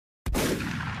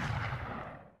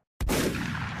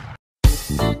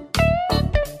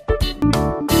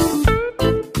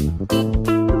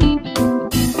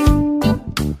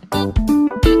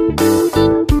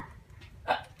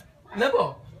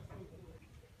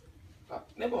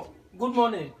Neighbor, good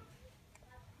morning.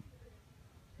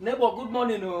 Neighbor, good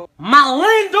morning.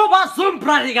 Malindo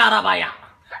basumpra digarabaya.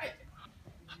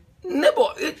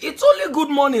 Neighbor, it's only good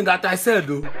morning that I said,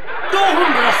 though.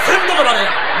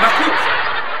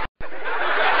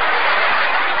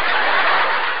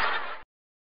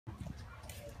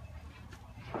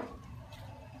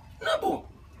 Neighbor,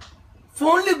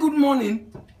 for only good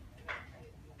morning.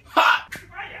 Ha!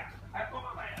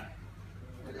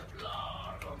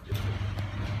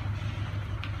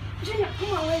 Junior,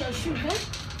 come on, wear your shoes, eh?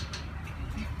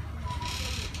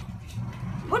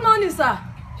 Good morning, sir.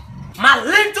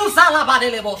 Malinto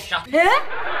salabadele bosha. Eh?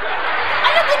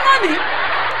 Are you good morning?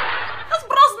 That's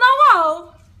bros now,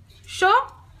 wow. Sure?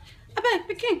 I beg,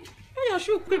 Peking, wear your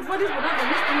shoe quick for this one. I'm going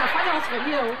to father house for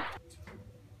you.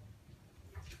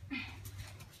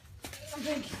 I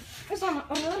beg. This one,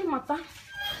 already matter.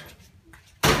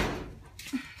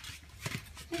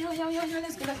 Yo,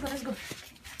 let's go.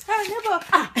 Hey, neighbor.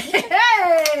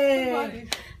 Hey.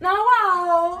 Now,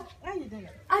 wow. How you doing?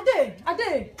 Ade.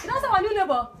 You know our new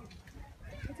neighbor?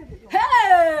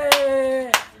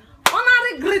 Hey.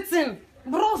 Honorary greeting.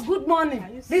 Bros, good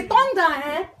morning. The thunder,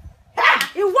 eh?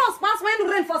 It was past when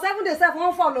rain for 7 days,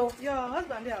 won't follow. Your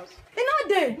husband house. You know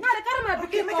day. Now they carry my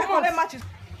pikin for months. Matches.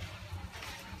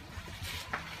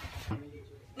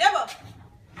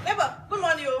 Neighbor, good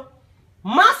morning, yo.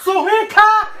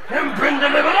 Masuhika and bring the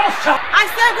liberosha. I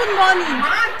said good morning.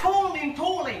 Man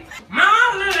tolling.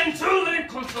 Man tolling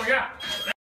consoya.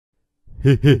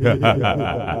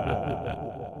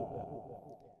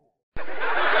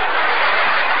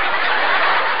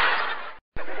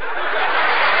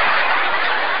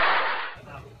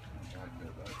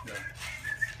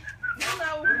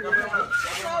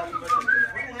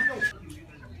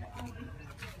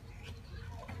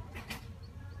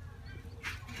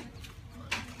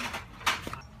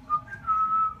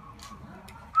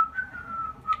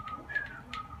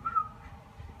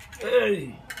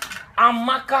 Hey,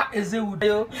 Amaka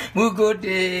Ezewude,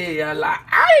 Mugode Allah.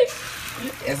 Ay,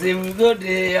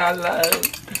 Mugode Allah.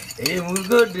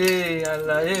 Mugode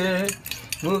Allah.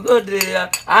 Mugode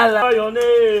Allah. Your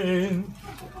name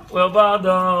will bow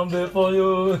down before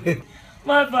you,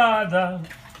 my Father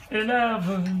in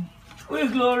heaven. We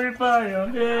glorify your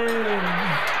name.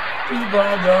 We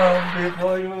bow down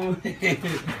before you,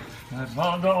 my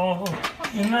Father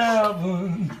in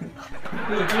heaven.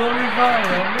 We glorify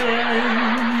your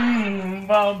name,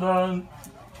 bow down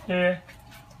here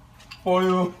for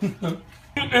you.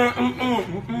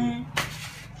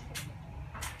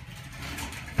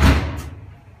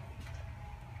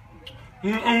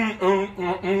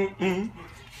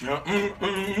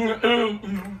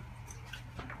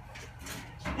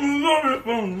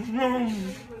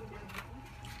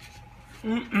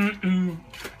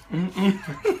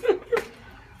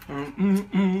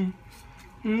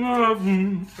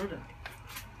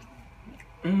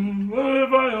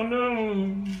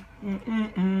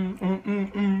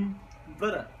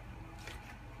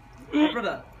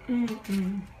 Brother.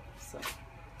 Sir.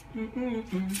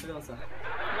 Sir.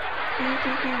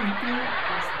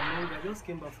 I just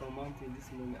came back from mountain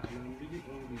this morning and I'm really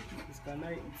hungry. Can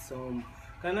I eat some?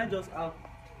 Can I just have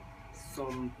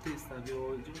some taste of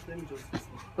your? Just let me just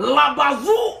listen.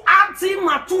 Labazu anti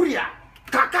maturia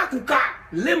kakakuka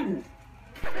lembu.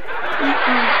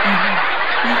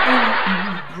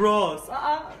 Bros,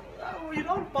 you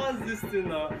don't pass this thing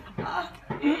now. I'm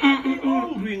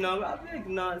hungry now. I beg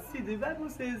now. See, the Bible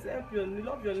says,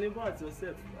 love your neighbor as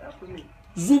yourself. Help me.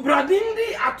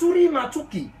 Zubradindi aturi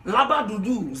matuki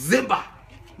labadudu zeba.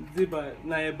 Zeba,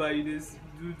 na eba, you just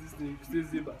do this thing. You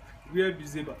say zeba. Where be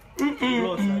zeba?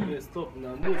 Bros, I better stop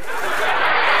now. Move.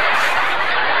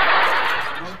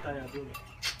 I'm tired, bro.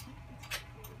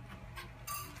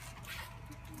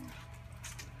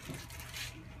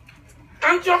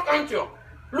 Antioch,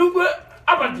 Lugbe,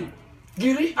 Abadi,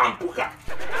 Giri, and Puka.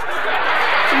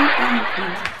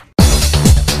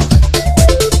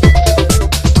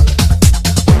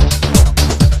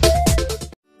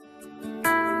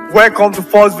 Welcome to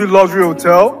Fosville Luxury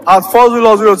Hotel. At Fosville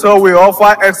Luxury Hotel, we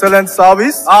offer excellent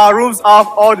service. Our rooms have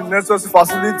all the necessary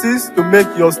facilities to make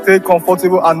your stay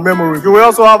comfortable and memorable. You will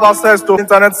also have access to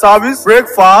internet service,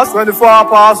 breakfast, 24-hour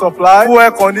power supply, full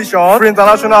air condition, free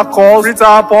international calls, free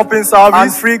tire pumping service,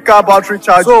 and free car battery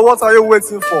charge. So what are you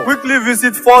waiting for? Quickly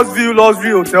visit Fosville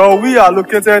Luxury Hotel. We are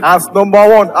located at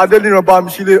 #1 Adeline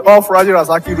Bamishile off Raji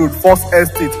Rasaki Road, First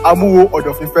Estate, Amuwo,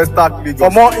 Odofin Festac, Lagos.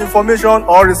 For more information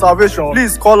or reservation,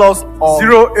 please call us on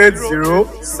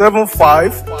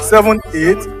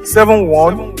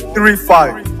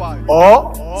 08075787135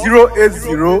 or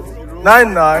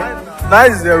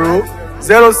 0809990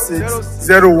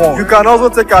 0601. You can also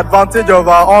take advantage of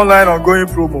our online ongoing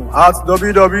promo at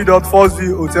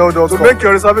www.4zhotel.com to make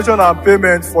your reservation and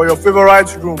payment for your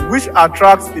favorite room, which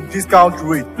attracts a discount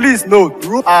rate. Please note,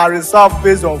 rooms are reserved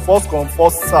based on first come,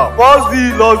 first serve.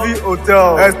 4Z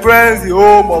Hotel. Experience the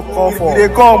home of comfort. They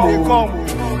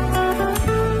come.